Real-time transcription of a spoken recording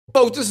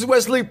Folks, this is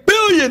Wesley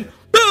billion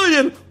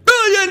dollar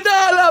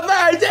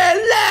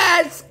Virgin.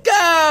 Let's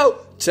go.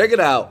 Check it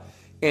out.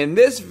 In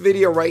this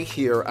video right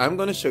here, I'm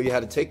going to show you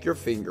how to take your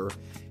finger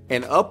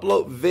and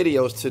upload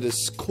videos to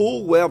this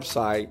cool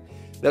website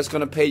that's going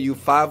to pay you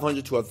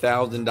 $500 to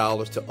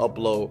 $1,000 to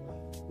upload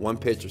one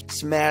picture.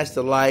 Smash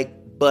the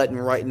like button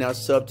right now,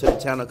 sub to the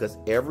channel, because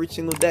every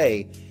single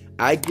day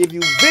I give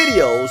you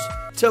videos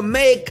to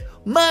make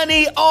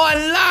money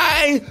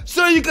online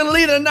so you can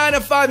lead a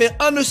 9-to-5 and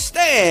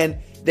understand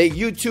that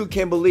you too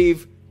can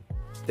believe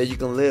that you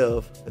can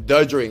live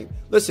the dream.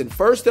 Listen,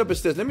 first step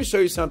is this. Let me show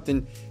you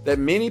something that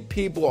many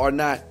people are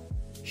not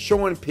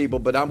showing people,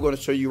 but I'm going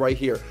to show you right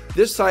here.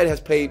 This site has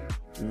paid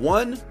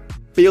 $1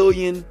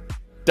 billion,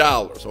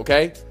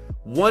 okay?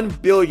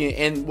 $1 billion.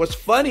 And what's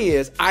funny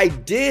is I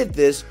did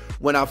this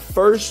when I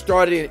first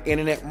started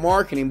internet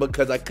marketing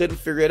because I couldn't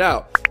figure it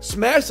out.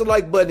 Smash the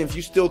like button if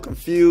you're still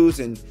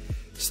confused and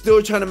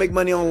still trying to make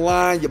money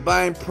online. You're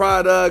buying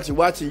products, you're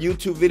watching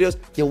YouTube videos,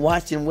 you're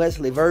watching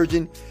Wesley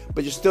Virgin,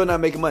 but you're still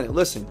not making money.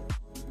 Listen,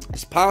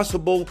 it's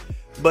possible,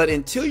 but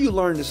until you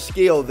learn the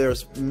skill,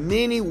 there's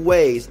many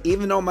ways,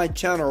 even on my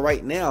channel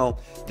right now,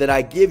 that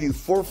I give you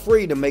for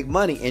free to make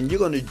money, and you're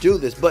going to do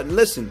this. But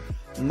listen,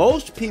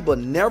 most people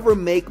never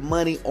make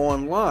money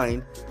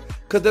online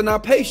because they're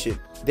not patient.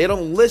 They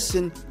don't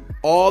listen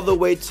all the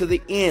way to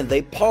the end.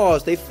 They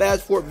pause, they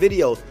fast forward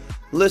videos.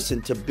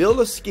 Listen, to build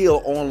a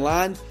skill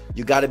online,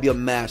 you got to be a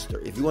master.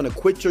 If you want to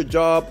quit your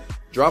job,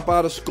 drop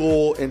out of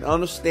school, and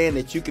understand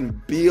that you can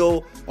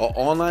build an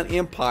online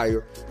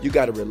empire, you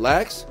got to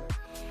relax,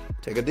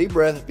 take a deep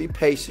breath, be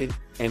patient,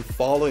 and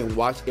follow and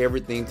watch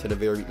everything to the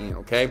very end,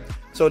 okay?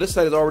 So this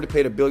site has already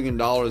paid $1 billion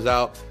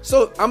out.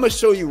 So I'm going to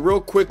show you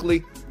real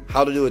quickly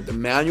how to do it the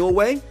manual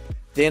way.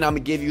 Then I'm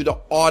going to give you the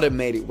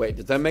automated way.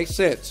 Does that make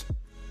sense?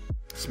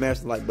 Smash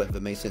the like button if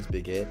it makes sense,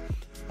 big head.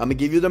 I'm going to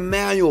give you the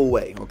manual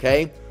way,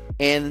 okay?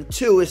 And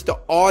two, it's the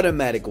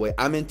automatic way.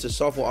 I'm into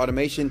software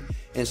automation.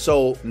 And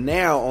so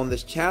now on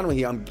this channel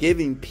here, I'm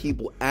giving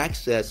people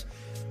access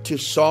to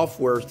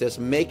softwares that's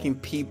making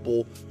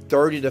people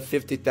 $30,000 to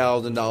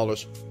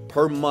 $50,000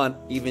 per month.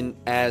 Even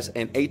as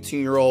an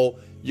 18-year-old,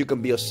 you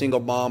can be a single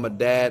mom or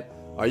dad,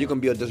 or you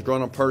can be a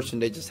disgruntled person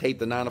that just hate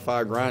the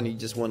 9-to-5 grind. You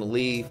just want to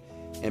leave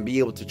and be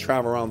able to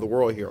travel around the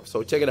world here.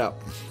 So check it out.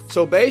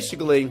 So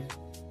basically,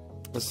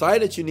 the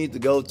site that you need to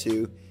go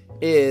to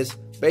is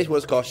basically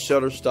what's called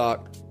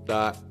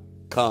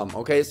Shutterstock.com.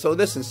 Okay, so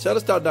listen,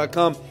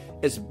 Shutterstock.com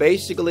is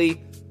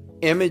basically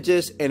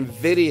images and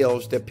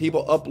videos that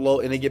people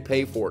upload and they get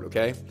paid for it,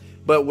 okay?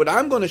 But what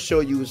I'm going to show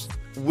you is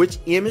which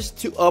image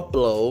to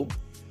upload,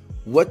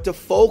 what to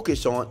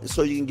focus on,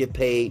 so you can get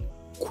paid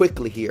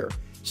quickly here.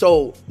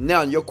 So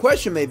now your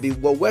question may be,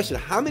 well, Wesley,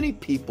 how many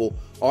people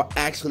are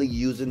actually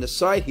using the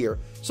site here?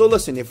 So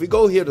listen, if we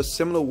go here to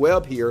Similar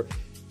Web here,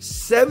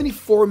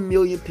 74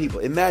 million people,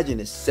 imagine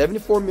this,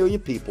 74 million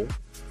people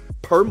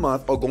per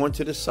month are going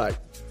to the site.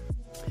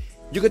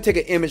 You can take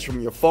an image from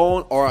your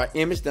phone or an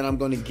image that I'm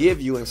going to give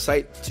you and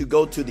site to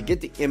go to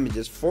get the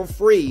images for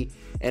free,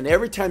 and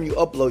every time you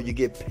upload you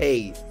get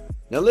paid.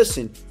 Now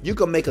listen, you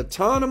can make a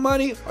ton of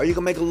money or you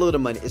can make a little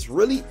money. It's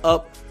really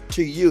up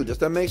to you. Does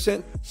that make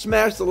sense?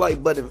 Smash the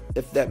like button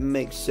if that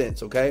makes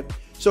sense, okay?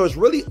 So it's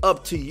really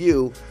up to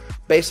you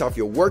based off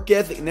your work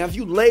ethic. Now if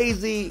you're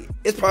lazy,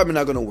 it's probably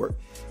not going to work.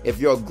 If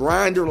you're a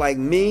grinder like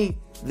me,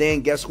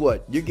 then guess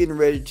what? You're getting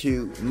ready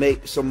to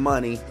make some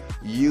money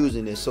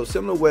using this. So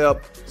Similar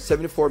Web,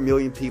 74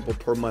 million people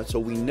per month. So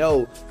we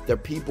know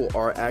that people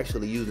are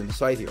actually using the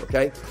site here,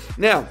 okay?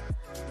 Now,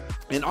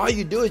 and all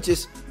you do is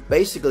just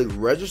basically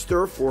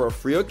register for a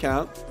free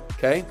account,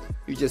 okay?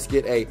 You just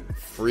get a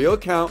free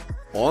account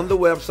on the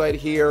website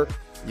here.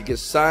 You can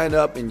sign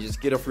up and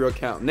just get a free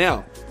account.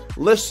 Now,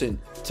 listen,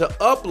 to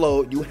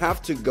upload, you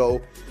have to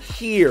go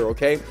here,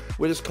 okay,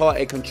 which is called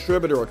a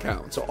contributor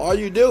account. So all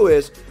you do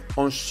is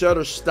on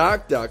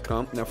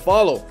Shutterstock.com. Now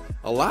follow.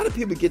 A lot of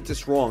people get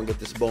this wrong at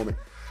this moment.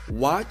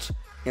 Watch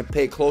and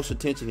pay close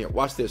attention here.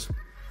 Watch this.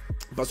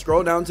 If I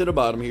scroll down to the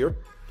bottom here,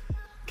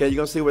 okay, you're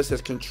gonna see where it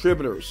says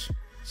contributors.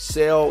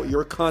 Sell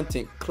your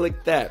content.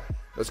 Click that.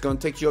 That's gonna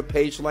take you to a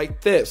page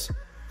like this.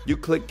 You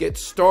click get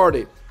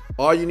started.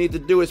 All you need to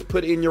do is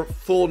put in your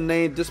full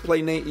name,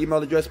 display name,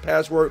 email address,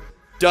 password.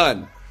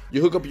 Done.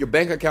 You hook up your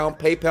bank account,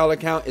 PayPal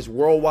account, is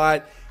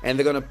worldwide, and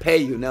they're going to pay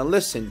you. Now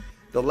listen,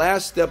 the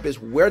last step is,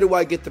 where do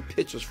I get the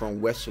pictures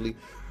from, Wesley?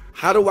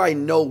 How do I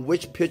know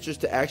which pictures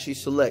to actually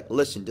select?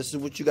 Listen, this is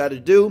what you got to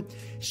do.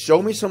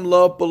 Show me some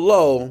love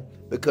below,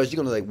 because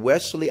you're going to be like,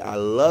 Wesley, I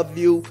love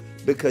you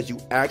because you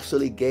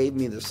actually gave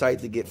me the site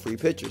to get free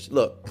pictures.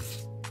 Look,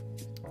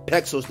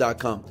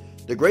 Pexels.com.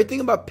 The great thing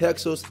about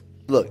Pexels,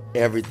 look,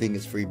 everything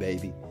is free,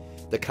 baby.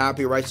 The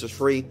copyrights is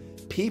free.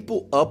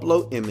 People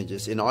upload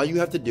images, and all you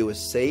have to do is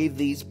save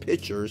these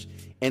pictures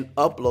and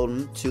upload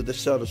them to the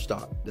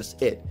Shutterstock. That's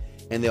it.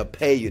 And they'll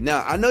pay you.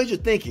 Now, I know you're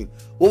thinking,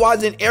 well, why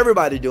isn't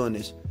everybody doing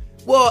this?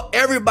 Well,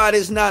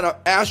 everybody's not an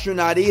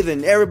astronaut either,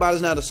 and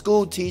everybody's not a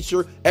school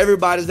teacher.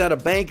 Everybody's not a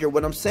banker.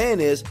 What I'm saying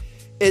is,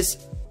 it's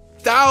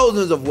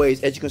thousands of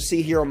ways, as you can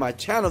see here on my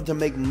channel, to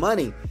make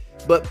money.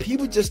 But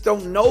people just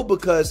don't know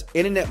because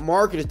internet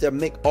marketers that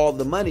make all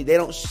the money, they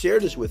don't share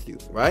this with you,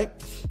 right?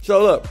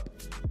 So look,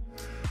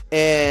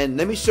 and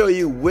let me show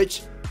you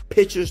which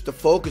pictures to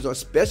focus on,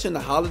 especially in the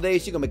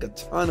holidays. You're going to make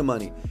a ton of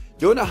money.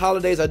 During the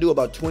holidays, I do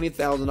about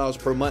 $20,000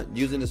 per month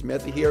using this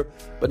method here.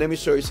 But let me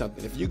show you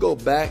something. If you go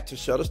back to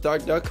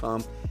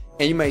Shutterstock.com,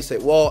 and you may say,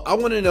 well, I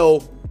want to know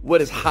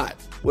what is hot,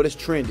 what is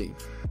trending.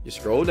 You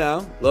scroll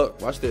down.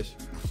 Look, watch this.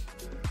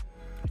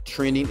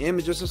 Trending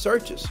images and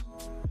searches.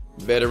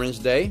 Veterans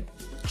Day,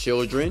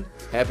 children,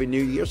 Happy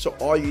New Year. So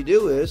all you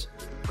do is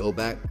go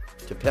back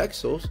to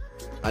Pexels.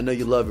 I know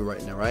you love it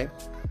right now, right?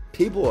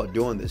 People are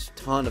doing this,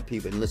 ton of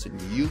people. And listen,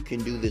 you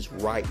can do this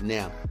right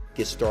now.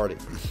 Get started.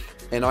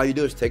 And all you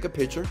do is take a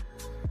picture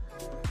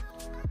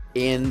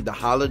in the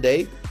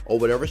holiday or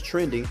whatever's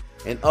trending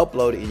and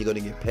upload it, and you're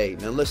going to get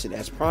paid. Now listen,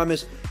 as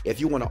promised, if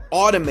you want an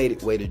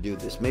automated way to do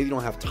this, maybe you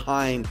don't have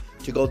time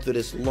to go through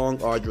this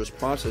long, arduous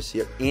process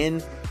here,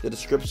 in the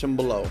description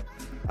below,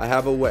 I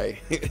have a way.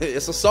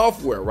 It's a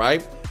software,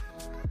 right?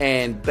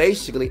 And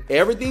basically,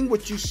 everything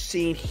what you've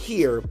seen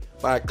here,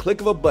 by a click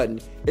of a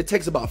button, it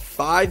takes about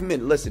 5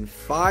 minutes. Listen,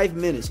 5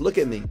 minutes, look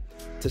at me,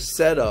 to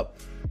set up.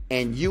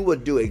 And you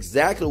would do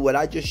exactly what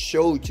I just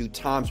showed you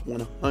times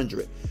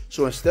 100.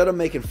 So instead of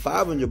making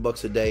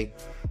 $500 a day,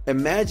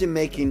 imagine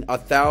making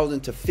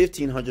 $1,000 to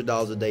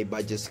 $1,500 a day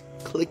by just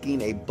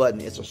clicking a button.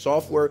 It's a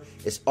software,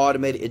 it's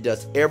automated, it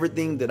does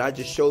everything that I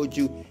just showed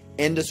you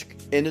in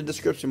the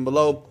description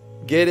below.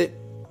 Get it?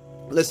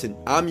 Listen,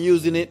 I'm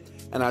using it,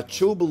 and I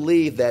truly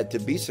believe that to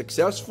be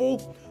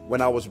successful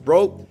when I was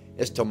broke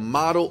is to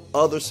model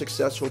other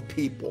successful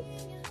people.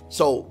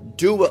 So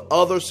do what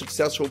other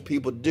successful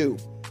people do.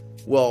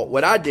 Well,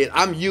 what I did,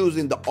 I'm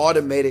using the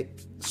automated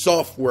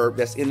software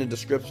that's in the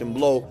description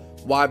below.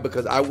 Why?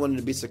 Because I wanted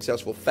to be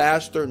successful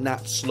faster,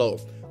 not slow.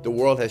 The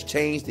world has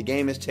changed. The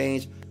game has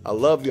changed. I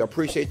love you. I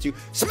appreciate you.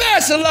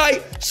 Smash a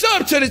like.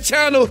 Sub to the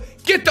channel.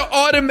 Get the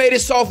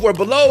automated software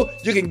below.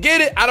 You can get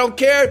it. I don't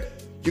care.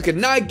 You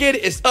cannot get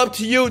it. It's up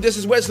to you. This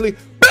is Wesley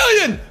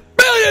Billion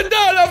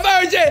Dollar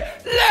Virgin.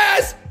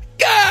 Let's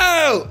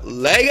go.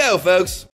 Let go, folks.